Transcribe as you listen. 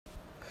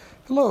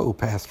Hello,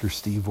 Pastor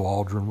Steve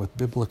Waldron with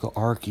Biblical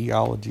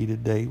Archaeology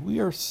today. We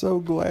are so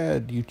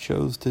glad you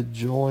chose to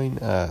join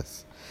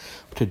us.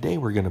 Today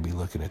we're going to be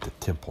looking at the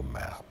Temple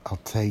Mount. I'll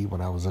tell you, when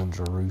I was in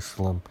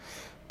Jerusalem,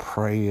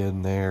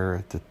 praying there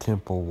at the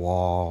Temple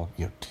Wall,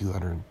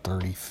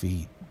 230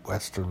 feet,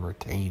 Western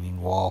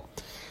retaining wall.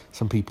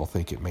 Some people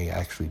think it may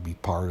actually be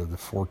part of the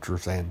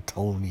Fortress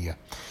Antonia.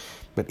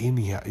 But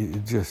anyhow,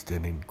 it's just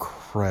an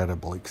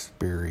incredible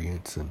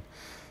experience, and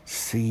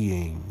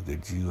seeing the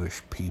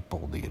Jewish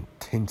people, the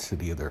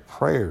intensity of their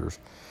prayers,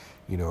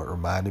 it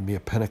reminded me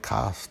of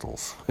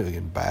Pentecostals,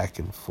 swinging back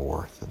and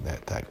forth and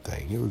that type of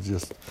thing. It was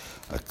just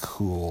a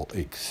cool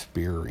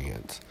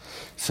experience.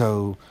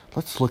 So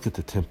let's look at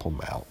the Temple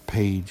Mount.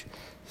 Page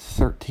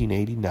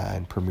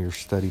 1389, Premier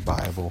Study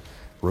Bible.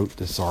 Wrote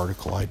this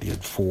article I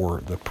did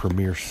for the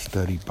Premier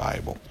Study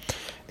Bible.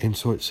 And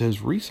so it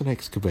says, recent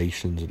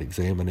excavations and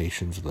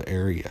examinations of the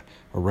area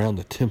around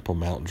the Temple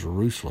Mount in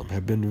Jerusalem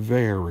have been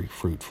very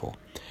fruitful.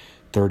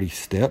 30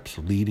 steps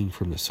leading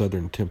from the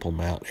southern Temple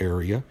Mount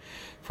area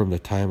from the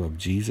time of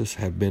Jesus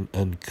have been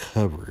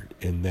uncovered,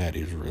 and that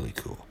is really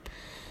cool.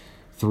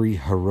 3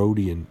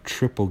 Herodian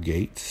triple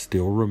gates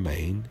still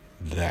remain.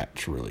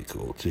 That's really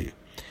cool too,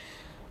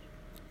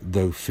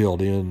 though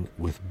filled in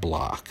with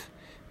block.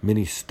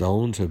 Many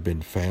stones have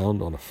been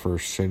found on a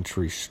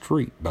first-century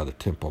street by the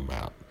Temple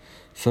Mount.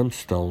 Some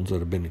stones that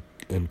have been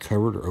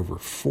uncovered are over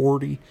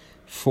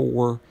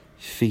 44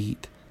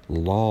 feet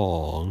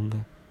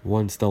long.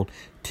 One stone,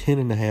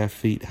 10.5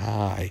 feet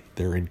high.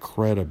 They're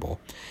incredible,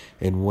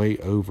 and weigh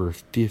over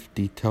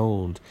 50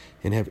 tons,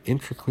 and have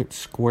intricate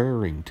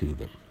squaring to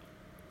them.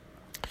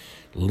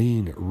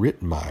 Lean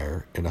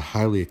Rittmeyer, in a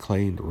highly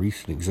acclaimed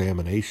recent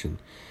examination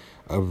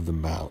of the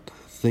mount,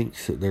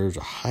 thinks that there is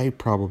a high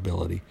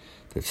probability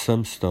that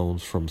some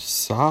stones from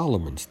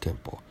Solomon's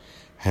temple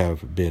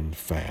have been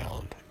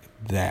found.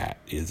 That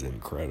is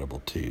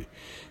incredible too.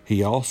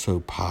 He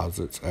also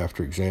posits,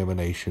 after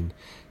examination,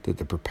 that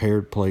the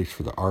prepared place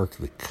for the Ark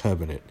of the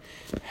Covenant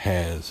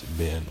has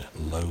been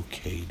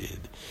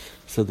located.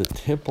 So the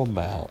Temple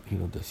Mount,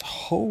 this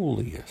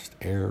holiest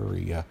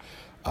area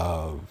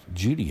of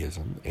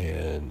Judaism,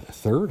 and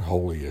third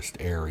holiest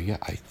area,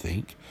 I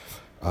think,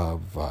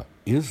 of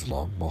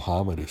Islam.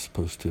 Muhammad is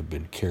supposed to have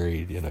been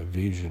carried in a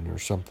vision or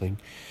something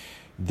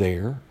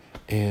there.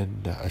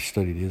 And I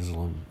studied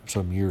Islam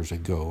some years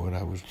ago, and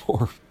I was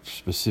more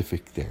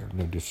specific there.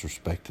 No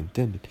disrespect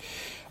intended.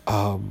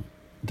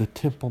 The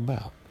Temple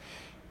Mount.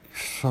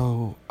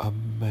 So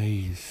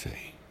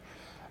amazing.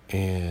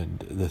 And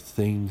the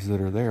things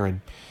that are there.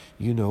 And,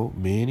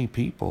 many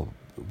people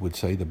would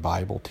say the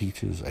Bible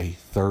teaches a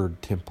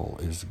third temple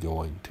is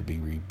going to be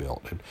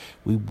rebuilt. And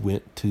we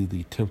went to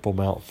the Temple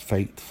Mount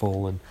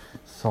Faithful and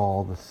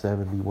saw the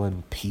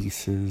 71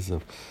 pieces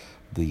of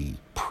the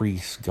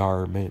priest's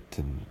garment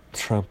and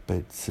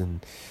trumpets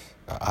and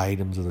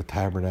items of the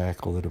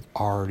tabernacle that have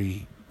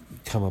already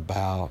come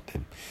about.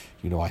 And,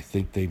 I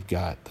think they've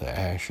got the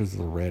ashes of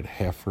the red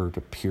heifer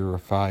to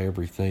purify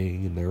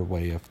everything in their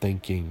way of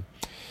thinking.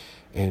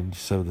 And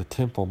so the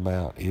Temple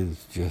Mount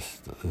is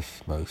just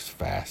this most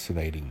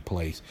fascinating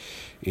place.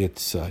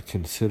 It's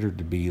considered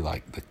to be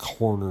like the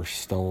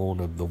cornerstone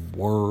of the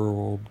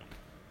world.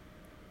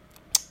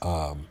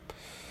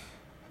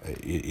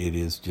 It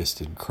is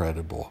just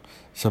incredible.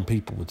 Some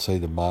people would say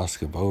the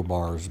Mosque of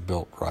Omar is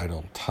built right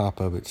on top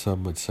of it.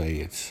 Some would say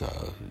it's,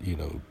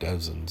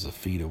 dozens of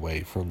feet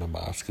away from the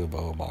Mosque of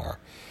Omar.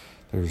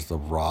 There's the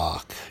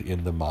rock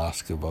in the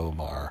Mosque of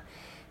Omar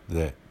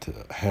that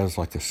has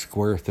like a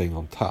square thing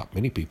on top.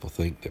 Many people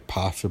think that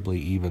possibly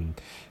even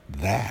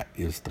that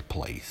is the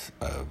place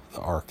of the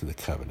Ark of the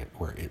Covenant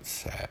where it's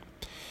sat.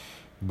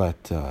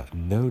 But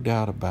no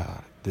doubt about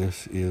it,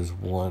 this is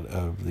one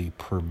of the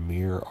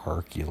premier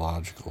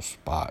archaeological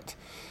spots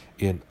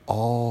in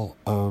all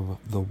of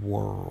the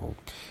world.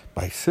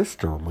 My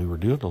sister, when we were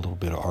doing a little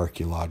bit of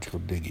archaeological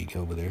digging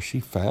over there, she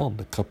found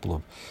a couple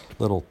of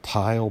little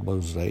tile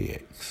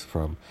mosaics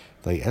from,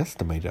 they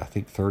estimated, I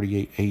think,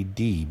 38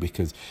 AD,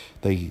 because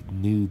they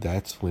knew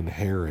that's when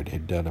Herod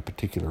had done a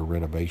particular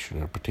renovation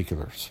in a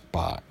particular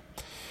spot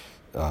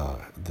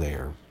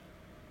there.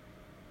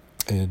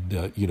 And,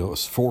 it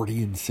was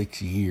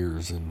 46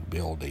 years in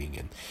building.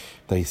 And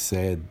they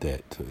said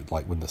that,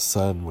 like, when the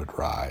sun would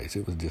rise,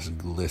 it would just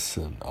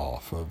glisten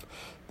off of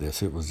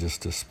this. It was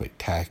just a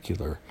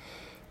spectacular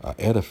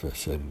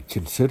edifice, and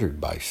considered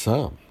by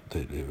some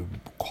that it would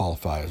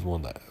qualify as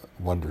one of the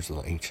wonders of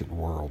the ancient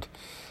world.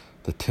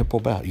 The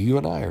Temple Mount. You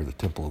and I are the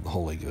temple of the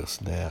Holy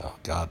Ghost now.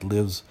 God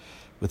lives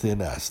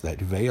within us. That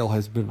veil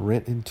has been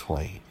rent in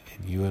twain,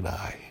 and you and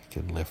I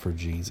can live for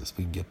Jesus.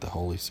 We can get the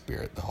Holy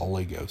Spirit, the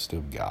Holy Ghost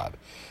of God.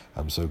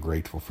 I'm so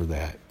grateful for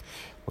that.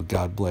 Well,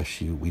 God bless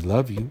you. We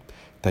love you.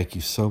 Thank you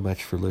so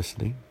much for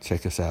listening.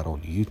 Check us out on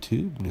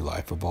YouTube, New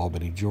Life of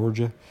Albany,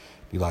 Georgia,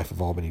 New Life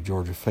of Albany,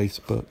 Georgia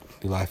Facebook,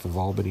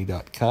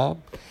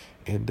 newlifeofalbany.com,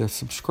 and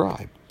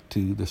subscribe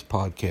to this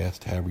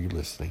podcast, however you're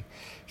listening.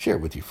 Share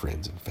it with your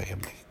friends and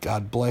family.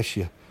 God bless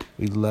you.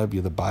 We love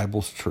you. The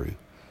Bible's true.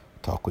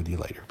 Talk with you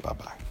later.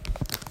 Bye-bye.